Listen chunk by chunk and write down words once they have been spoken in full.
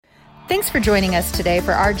Thanks for joining us today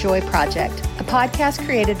for Our Joy Project, a podcast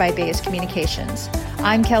created by Bayes Communications.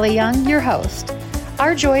 I'm Kelly Young, your host.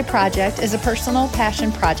 Our Joy Project is a personal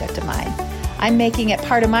passion project of mine. I'm making it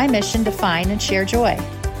part of my mission to find and share joy.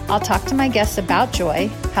 I'll talk to my guests about joy,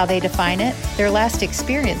 how they define it, their last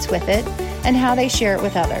experience with it, and how they share it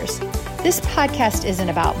with others. This podcast isn't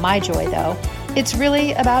about my joy, though. It's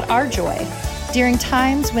really about our joy. During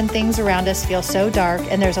times when things around us feel so dark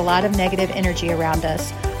and there's a lot of negative energy around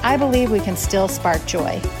us, I believe we can still spark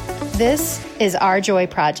joy. This is Our Joy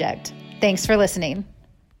Project. Thanks for listening.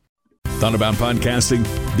 Thought about podcasting?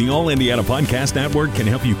 The All Indiana Podcast Network can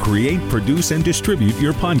help you create, produce, and distribute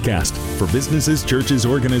your podcast for businesses, churches,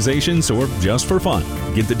 organizations, or just for fun.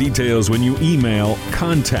 Get the details when you email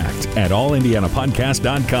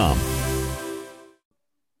contact@allindianapodcast.com.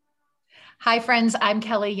 Hi, friends. I'm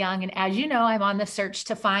Kelly Young, and as you know, I'm on the search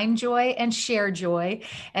to find joy and share joy.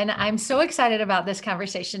 And I'm so excited about this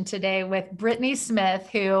conversation today with Brittany Smith,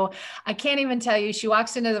 who I can't even tell you, she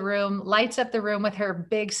walks into the room, lights up the room with her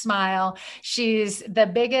big smile. She's the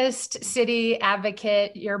biggest city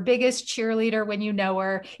advocate, your biggest cheerleader when you know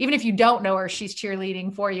her. Even if you don't know her, she's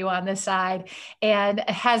cheerleading for you on this side and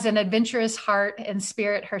has an adventurous heart and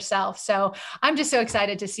spirit herself. So I'm just so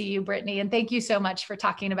excited to see you, Brittany. And thank you so much for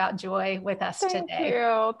talking about joy with us today. Thank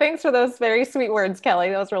you. Thanks for those very sweet words,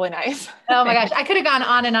 Kelly. That was really nice. Oh my gosh. I could have gone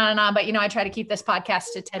on and on and on, but I try to keep this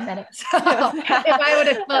podcast to 10 minutes. So if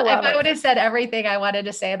I would have said everything I wanted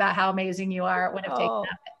to say about how amazing you are, it would have taken up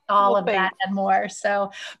all of that and more.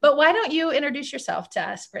 So, but why don't you introduce yourself to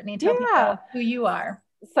us, Brittany, and tell people who you are?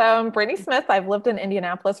 So I'm Brittany Smith. I've lived in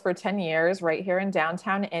Indianapolis for 10 years, right here in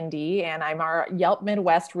downtown Indy, and I'm our Yelp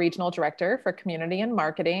Midwest Regional Director for Community and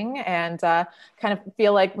Marketing, and kind of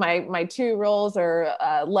feel like my two roles are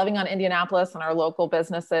loving on Indianapolis and our local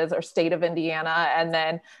businesses, our state of Indiana, and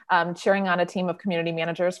then cheering on a team of community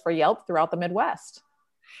managers for Yelp throughout the Midwest.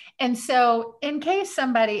 And so in case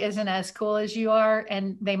somebody isn't as cool as you are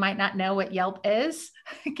and they might not know what Yelp is,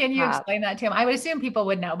 can you explain that to them? I would assume people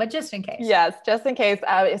would know, but just in case. Yes, just in case.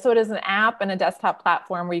 So it is an app and a desktop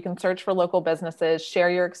platform where you can search for local businesses,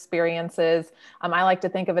 share your experiences. I like to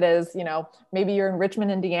think of it as, maybe you're in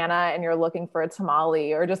Richmond, Indiana, and you're looking for a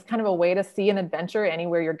tamale or just kind of a way to see an adventure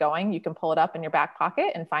anywhere you're going. You can pull it up in your back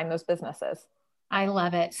pocket and find those businesses. I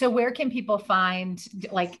love it. So where can people find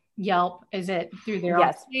Yelp? Is it through their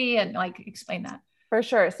OC and explain that? For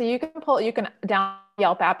sure. So you can download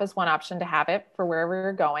Yelp app as one option to have it for wherever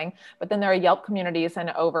you're going. But then there are Yelp communities in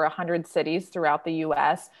over 100 cities throughout the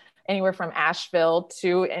US, anywhere from Asheville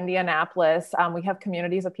to Indianapolis. We have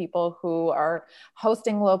communities of people who are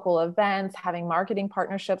hosting local events, having marketing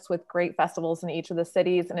partnerships with great festivals in each of the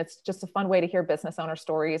cities. And it's just a fun way to hear business owner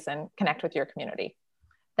stories and connect with your community.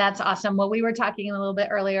 That's awesome. Well, we were talking a little bit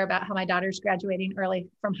earlier about how my daughter's graduating early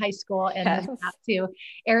from high school and moving out to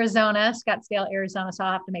Arizona, Scottsdale, Arizona. So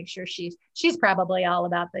I'll have to make sure she's probably all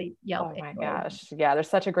about the Yelp. Oh my gosh. Yeah. There's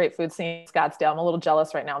such a great food scene in Scottsdale. I'm a little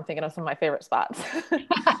jealous right now. I'm thinking of some of my favorite spots.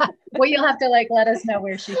 Well, you'll have to let us know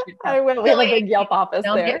where she should go. I will. We have a big Yelp office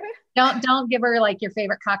there. Don't give her your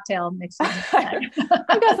favorite cocktail mix.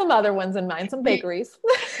 I've got some other ones in mind, some bakeries.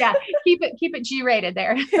 Yeah. Keep it G-rated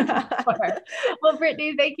there. Yeah. Well,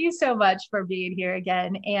 Brittany, thank you so much for being here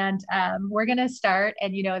again. And we're going to start.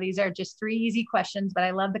 And these are just 3 easy questions, but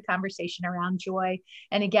I love the conversation around joy.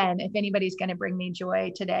 And again, if anybody's going to bring me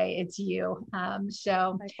joy today, it's you.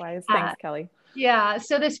 Likewise. Thanks, Kelly. Yeah.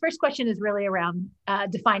 So this first question is really around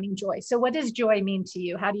defining joy. So what does joy mean to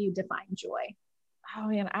you? How do you define joy? Oh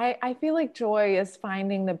man, I feel like joy is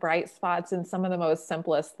finding the bright spots in some of the most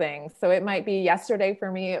simplest things. So it might be yesterday for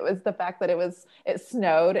me, it was the fact that it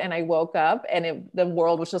snowed and I woke up and the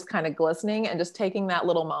world was just kind of glistening, and just taking that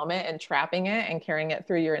little moment and trapping it and carrying it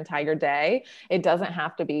through your entire day. It doesn't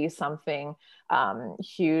have to be something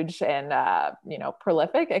huge and,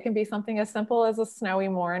 prolific. It can be something as simple as a snowy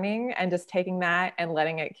morning and just taking that and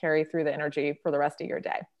letting it carry through the energy for the rest of your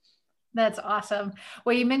day. That's awesome.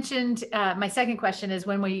 Well, you mentioned, my second question is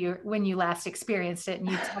when you last experienced it,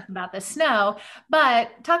 and you talked about the snow,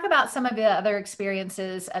 but talk about some of the other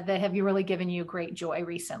experiences that have you really given you great joy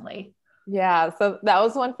recently. Yeah. So that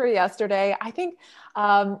was one for yesterday. I think,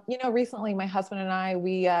 recently my husband and I,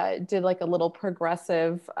 we did a little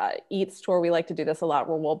progressive eats tour. We like to do this a lot,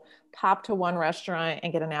 where we'll pop to one restaurant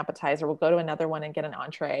and get an appetizer. We'll go to another one and get an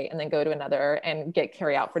entree, and then go to another and get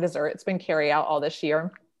carry out for dessert. It's been carry out all this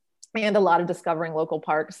year. And a lot of discovering local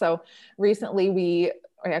parks. So recently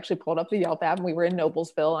I actually pulled up the Yelp app and we were in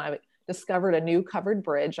Noblesville, and I discovered a new covered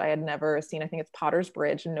bridge I had never seen. I think it's Potter's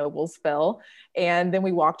Bridge in Noblesville. And then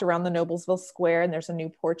we walked around the Noblesville Square, and there's a new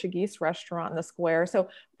Portuguese restaurant in the square. So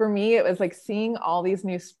for me, it was like seeing all these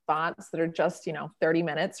new spots that are just, 30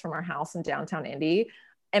 minutes from our house in downtown Indy.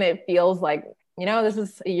 And it feels like, this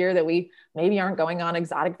is a year that we maybe aren't going on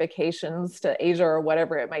exotic vacations to Asia or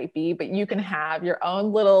whatever it might be, but you can have your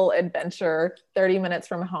own little adventure 30 minutes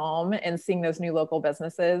from home and seeing those new local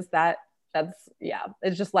businesses.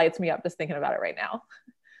 It just lights me up just thinking about it right now.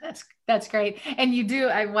 That's great. And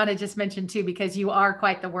I want to just mention too, because you are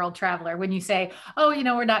quite the world traveler. When you say, oh,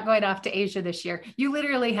 we're not going off to Asia this year, you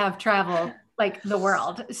literally have traveled like the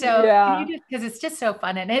world. So because it's just so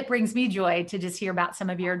fun, and it brings me joy to just hear about some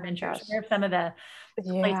of your adventures, some of the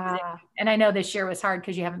places. And I know this year was hard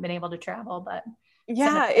because you haven't been able to travel, but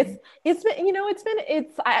it's been,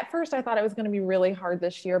 at first I thought it was going to be really hard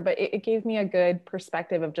this year, but it gave me a good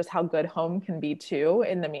perspective of just how good home can be too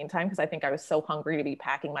in the meantime, because I think I was so hungry to be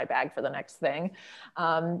packing my bag for the next thing.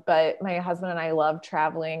 But my husband and I love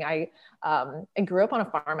traveling. I grew up on a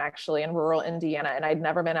farm actually in rural Indiana, and I'd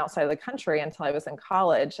never been outside of the country until I was in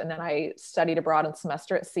college. And then I studied abroad and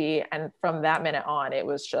semester at sea. And from that minute on, it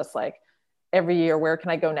was just like, every year, where can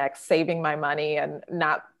I go next? Saving my money and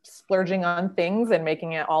not splurging on things and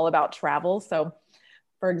making it all about travel. So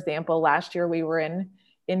for example, last year we were in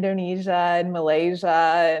Indonesia and Malaysia,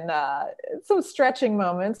 and some stretching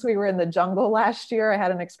moments. We were in the jungle last year. I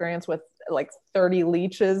had an experience with like 30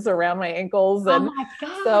 leeches around my ankles. And oh my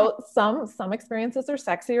God. So some experiences are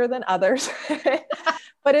sexier than others,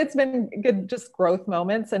 but it's been good, just growth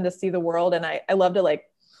moments and to see the world. And I love to, like,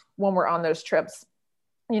 when we're on those trips,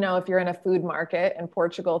 if you're in a food market in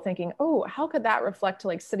Portugal thinking, oh, how could that reflect to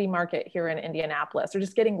like city market here in Indianapolis, or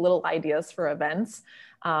just getting little ideas for events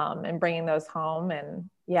and bringing those home. And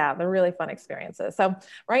they're really fun experiences. So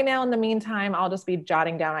right now, in the meantime, I'll just be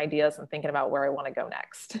jotting down ideas and thinking about where I want to go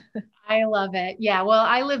next. I love it. Yeah. Well,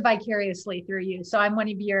 I live vicariously through you. So I'm one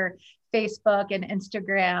of your Facebook and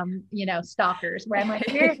Instagram, stalkers, where I'm like,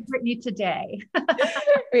 where's Brittany today?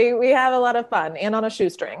 we have a lot of fun, and on a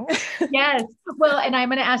shoestring. Yes. Well, and I'm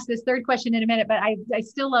going to ask this third question in a minute, but I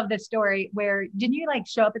still love this story where, didn't you like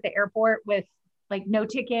show up at the airport with like no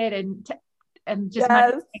ticket and just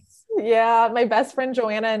yes. Yeah. My best friend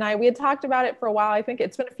Joanna and we had talked about it for a while. I think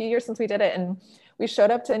it's been a few years since we did it. And we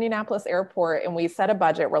showed up to Indianapolis airport and we set a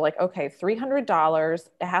budget. We're like, okay, $300.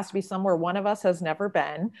 It has to be somewhere one of us has never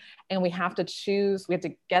been. And we have to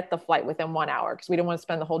get the flight within 1 hour, because we didn't want to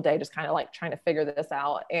spend the whole day just kind of like trying to figure this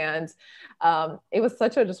out. And it was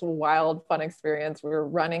such a just wild, fun experience. We were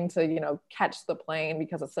running to, catch the plane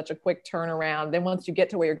because it's such a quick turnaround. Then once you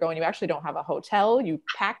get to where you're going, you actually don't have a hotel. You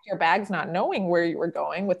packed your bags not knowing where you were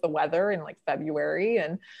going with the weather in like February.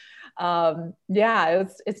 And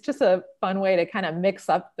it's just a fun way to kind of mix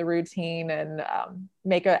up the routine and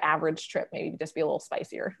make an average trip maybe just be a little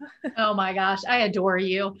spicier. Oh my gosh, I adore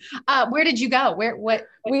you. Where did you go?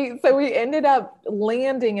 We ended up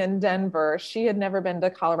landing in Denver. She had never been to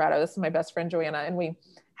Colorado. This is my best friend Joanna, and we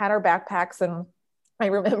had our backpacks, and I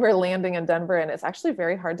remember landing in Denver, and it's actually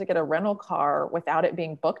very hard to get a rental car without it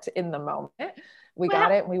being booked in the moment. We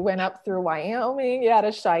got it. We went up through Wyoming,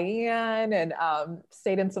 to Cheyenne, and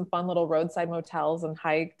stayed in some fun little roadside motels and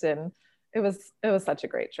hiked. And it was such a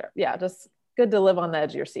great trip. Yeah. Just good to live on the edge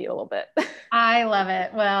of your seat a little bit. I love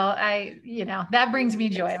it. Well, that brings me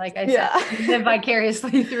joy. Like I said, live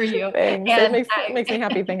vicariously through you. Thanks. And it makes me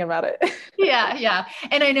happy thinking about it. Yeah.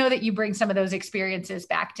 And I know that you bring some of those experiences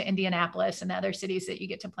back to Indianapolis and other cities that you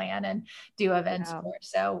get to plan and do events for.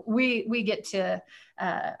 So we get to,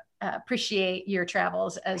 appreciate your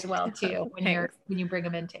travels as well too when you bring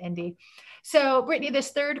them into Indy. So Brittany,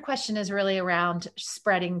 this third question is really around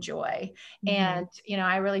spreading joy. And,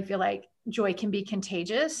 I really feel like joy can be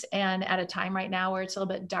contagious. And at a time right now where it's a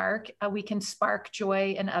little bit dark, we can spark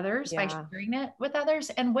joy in others by sharing it with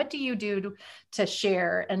others. And what do you do to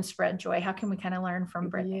share and spread joy? How can we kind of learn from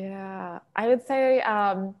Brittany? Yeah, I would say,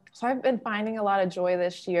 so I've been finding a lot of joy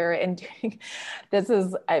this year and doing, this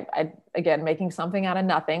is, again, making something out of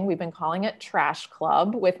nothing. We've been calling it Trash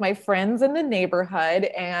Club with my friends in the neighborhood,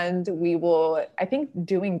 and I think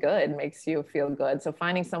doing good makes you feel good. So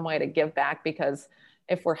finding some way to give back, because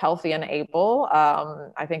if we're healthy and able,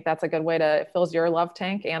 I think that's a good way to fills your love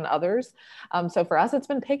tank and others. So for us, it's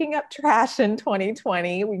been picking up trash in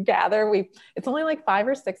 2020. We gather, it's only like 5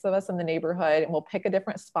 or 6 of us in the neighborhood, and we'll pick a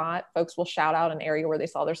different spot. Folks will shout out an area where they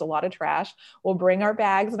saw there's a lot of trash. We'll bring our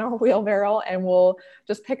bags and our wheelbarrow, and we'll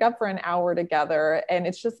just pick up for an hour together. And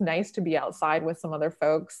it's just nice to be outside with some other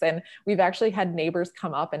folks. And we've actually had neighbors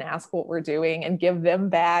come up and ask what we're doing and give them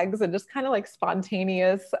bags, and just kind of like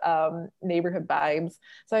spontaneous neighborhood vibes.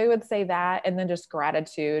 So I would say that, and then just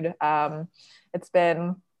gratitude. It's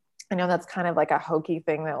been, I know that's kind of like a hokey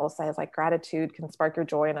thing that we'll say is like gratitude can spark your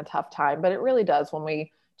joy in a tough time, but it really does when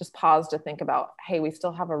we just pause to think about, hey, we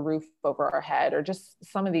still have a roof over our head, or just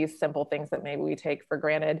some of these simple things that maybe we take for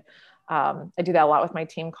granted. I do that a lot with my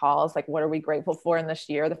team calls. Like, what are we grateful for in this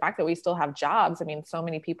year? The fact that we still have jobs. I mean, so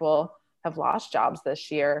many people have lost jobs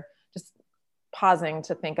this year. Just pausing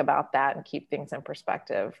to think about that and keep things in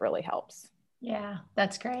perspective really helps. Yeah,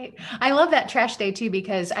 that's great. I love that trash day too,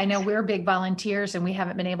 because I know we're big volunteers and we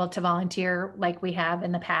haven't been able to volunteer like we have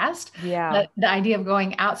in the past. Yeah. But the idea of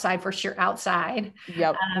going outside, for sure, outside,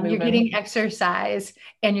 Yep. you're getting exercise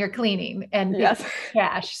and you're cleaning and yes.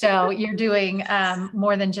 trash. So you're doing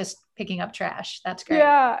more than just picking up trash. That's great.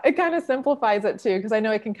 Yeah, it kind of simplifies it too, because I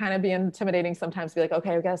know it can kind of be intimidating sometimes to be like,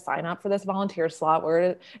 okay, we got to sign up for this volunteer slot.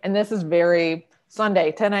 And this is very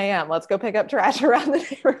Sunday, 10 a.m. Let's go pick up trash around the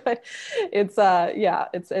neighborhood.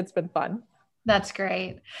 It's been fun. That's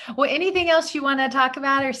great. Well, anything else you want to talk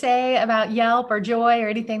about or say about Yelp or Joy or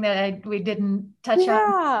anything that we didn't touch on?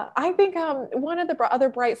 Yeah, I think one of the other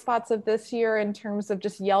bright spots of this year in terms of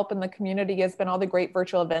just Yelp and the community has been all the great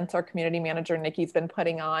virtual events our community manager, Nikki's been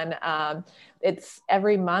putting on. It's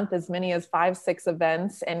every month as many as 5-6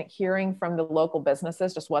 events, and hearing from the local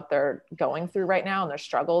businesses just what they're going through right now and their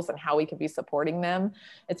struggles and how we can be supporting them.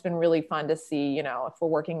 It's been really fun to see, if we're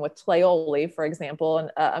working with Tlayoli, for example,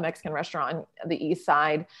 and a Mexican restaurant on the East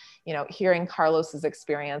Side, hearing Carlos's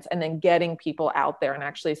experience and then getting people out there and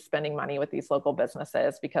actually spending money with these local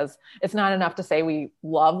businesses, because it's not enough to say we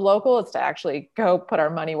love local, it's to actually go put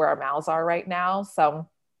our money where our mouths are right now. So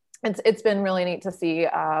it's been really neat to see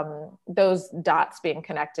those dots being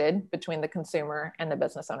connected between the consumer and the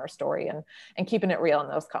business owner story, and keeping it real in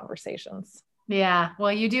those conversations. Yeah.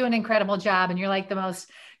 Well, you do an incredible job, and you're like the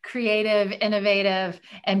most creative, innovative,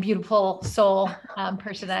 and beautiful soul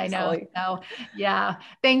person that I know. So yeah,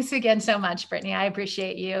 thanks again so much, Brittany. I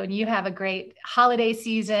appreciate you, and you have a great holiday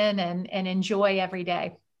season and enjoy every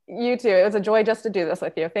day. You too. It was a joy just to do this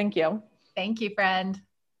with you. Thank you. Thank you, friend.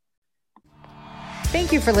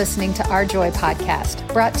 Thank you for listening to Our Joy podcast,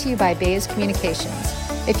 brought to you by Bays Communications.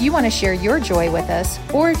 If you want to share your joy with us,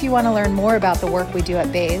 or if you want to learn more about the work we do at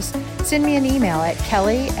Bays, send me an email at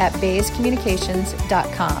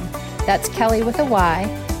kelly@bayscommunications.com. That's Kelly with a Y,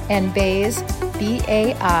 and Bays,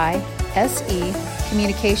 B-A-I-S-E,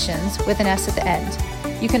 Communications with an S at the end.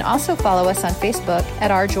 You can also follow us on Facebook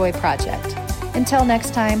at Our Joy Project. Until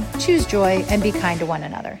next time, choose joy and be kind to one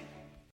another.